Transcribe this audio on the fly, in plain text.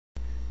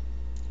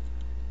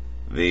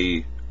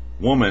The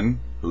woman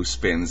who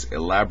spins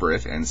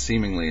elaborate and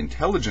seemingly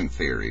intelligent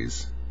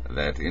theories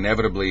that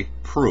inevitably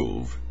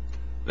prove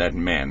that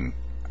men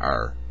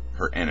are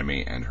her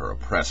enemy and her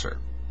oppressor.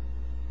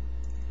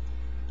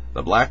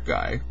 The black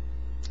guy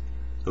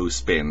who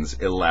spins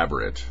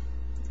elaborate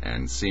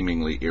and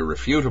seemingly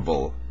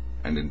irrefutable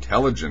and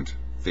intelligent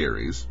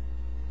theories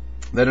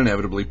that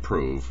inevitably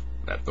prove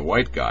that the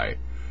white guy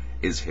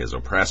is his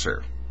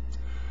oppressor.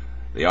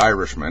 The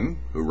Irishman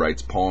who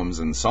writes poems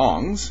and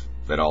songs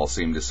that all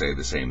seem to say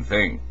the same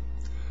thing.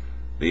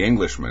 The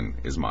Englishman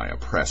is my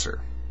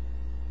oppressor.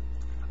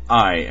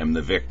 I am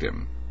the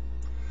victim.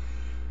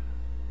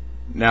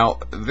 Now,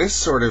 this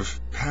sort of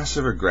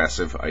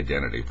passive-aggressive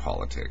identity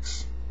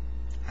politics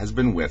has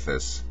been with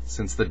us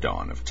since the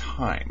dawn of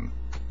time.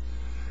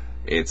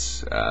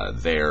 It's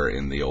there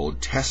in the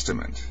Old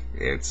Testament.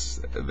 It's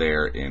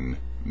there in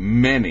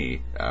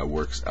many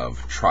works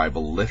of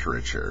tribal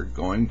literature,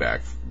 going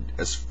back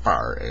as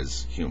far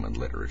as human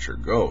literature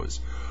goes.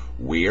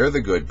 We are the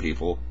good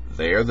people,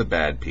 they are the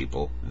bad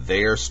people,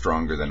 they are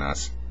stronger than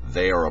us,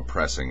 they are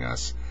oppressing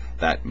us,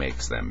 that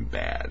makes them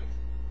bad.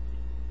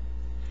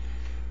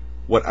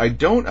 What I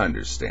don't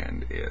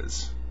understand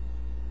is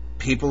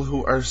people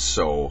who are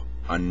so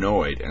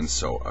annoyed and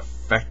so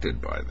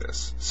affected by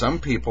this. Some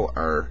people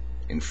are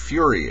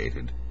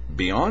infuriated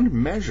beyond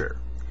measure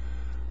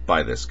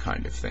by this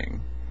kind of thing.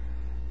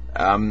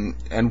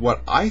 And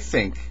what I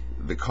think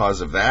the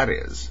cause of that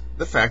is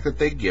the fact that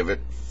they give it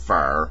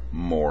far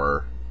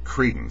more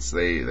credence.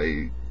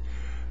 They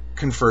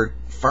confer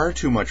far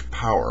too much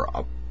power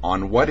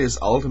on what is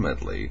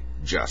ultimately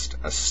just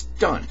a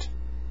stunt.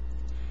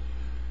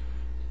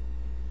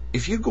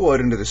 If you go out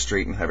into the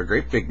street and have a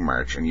great big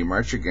march, and you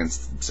march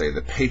against, say,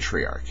 the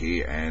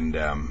patriarchy, and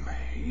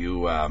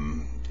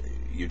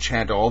you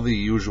chant all the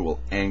usual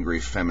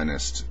angry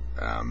feminist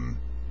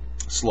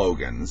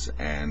slogans,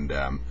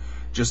 and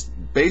just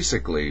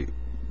basically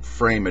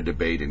frame a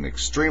debate in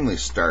extremely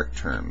stark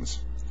terms,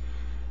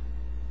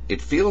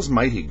 it feels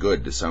mighty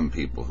good to some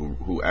people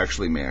who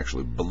may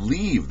actually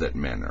believe that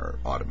men are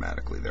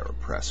automatically their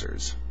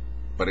oppressors.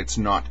 But it's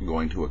not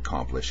going to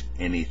accomplish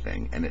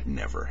anything, and it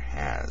never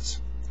has.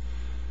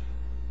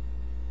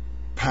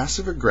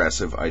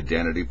 Passive-aggressive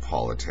identity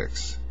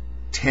politics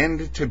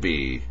tend to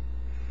be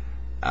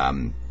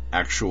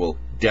actual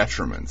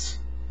detriments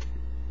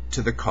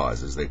to the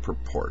causes they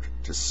purport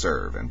to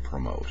serve and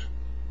promote.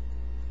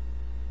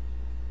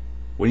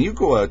 When you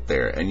go out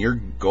there and your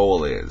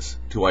goal is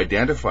to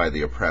identify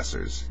the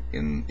oppressors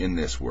in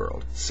this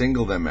world,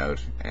 single them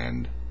out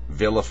and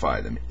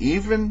vilify them,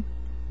 even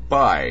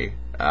by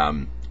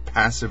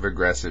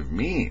passive-aggressive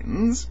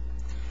means,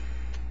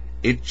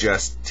 it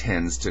just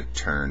tends to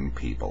turn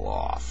people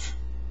off.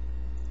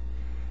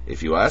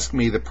 If you ask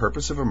me, the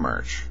purpose of a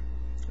march,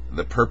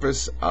 the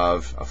purpose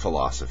of a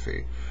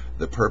philosophy,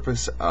 the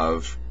purpose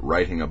of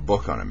writing a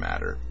book on a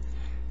matter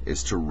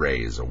is to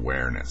raise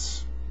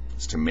awareness.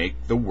 It's to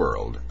make the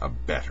world a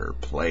better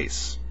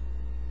place.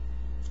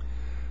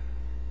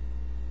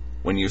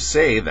 When you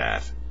say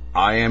that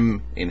I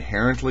am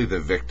inherently the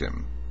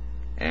victim,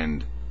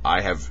 and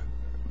I have,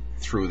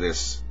 through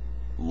this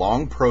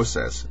long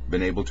process,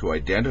 been able to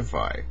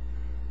identify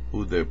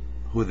who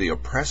the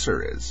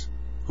oppressor is,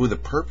 who the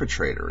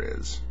perpetrator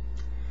is,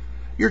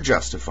 you're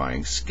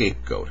justifying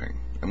scapegoating,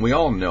 and we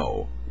all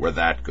know where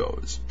that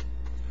goes.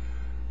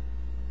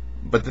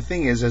 But the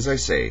thing is, as I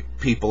say,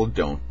 people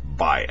don't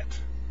buy it.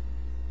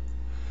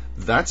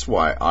 That's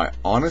why I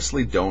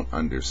honestly don't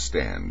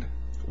understand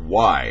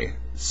why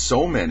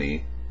so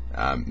many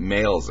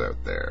males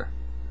out there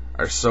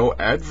are so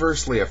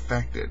adversely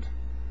affected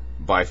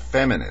by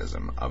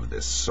feminism of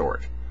this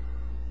sort.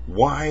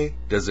 Why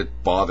does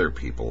it bother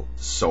people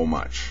so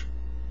much,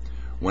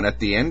 when at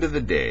the end of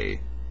the day,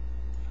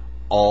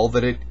 all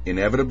that it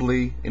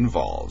inevitably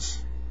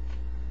involves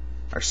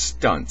are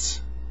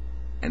stunts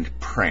and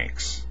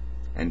pranks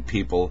and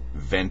people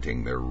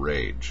venting their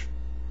rage?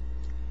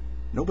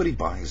 Nobody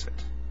buys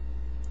it.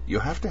 You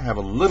have to have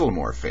a little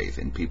more faith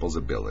in people's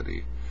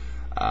ability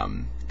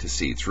to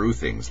see through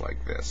things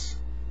like this.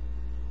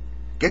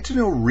 Get to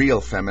know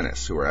real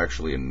feminists who are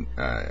actually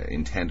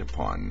intent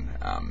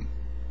upon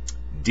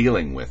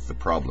dealing with the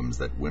problems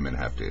that women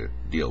have to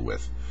deal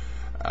with,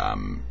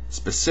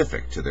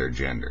 specific to their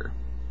gender,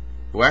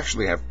 who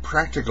actually have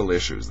practical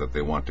issues that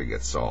they want to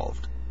get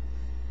solved.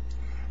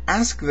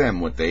 Ask them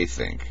what they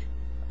think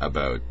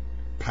about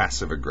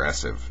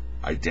passive-aggressive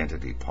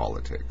identity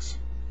politics.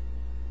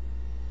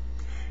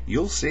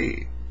 You'll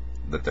see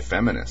that the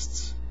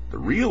feminists, the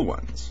real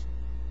ones,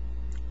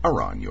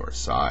 are on your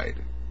side.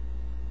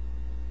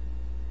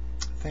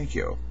 Thank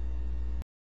you.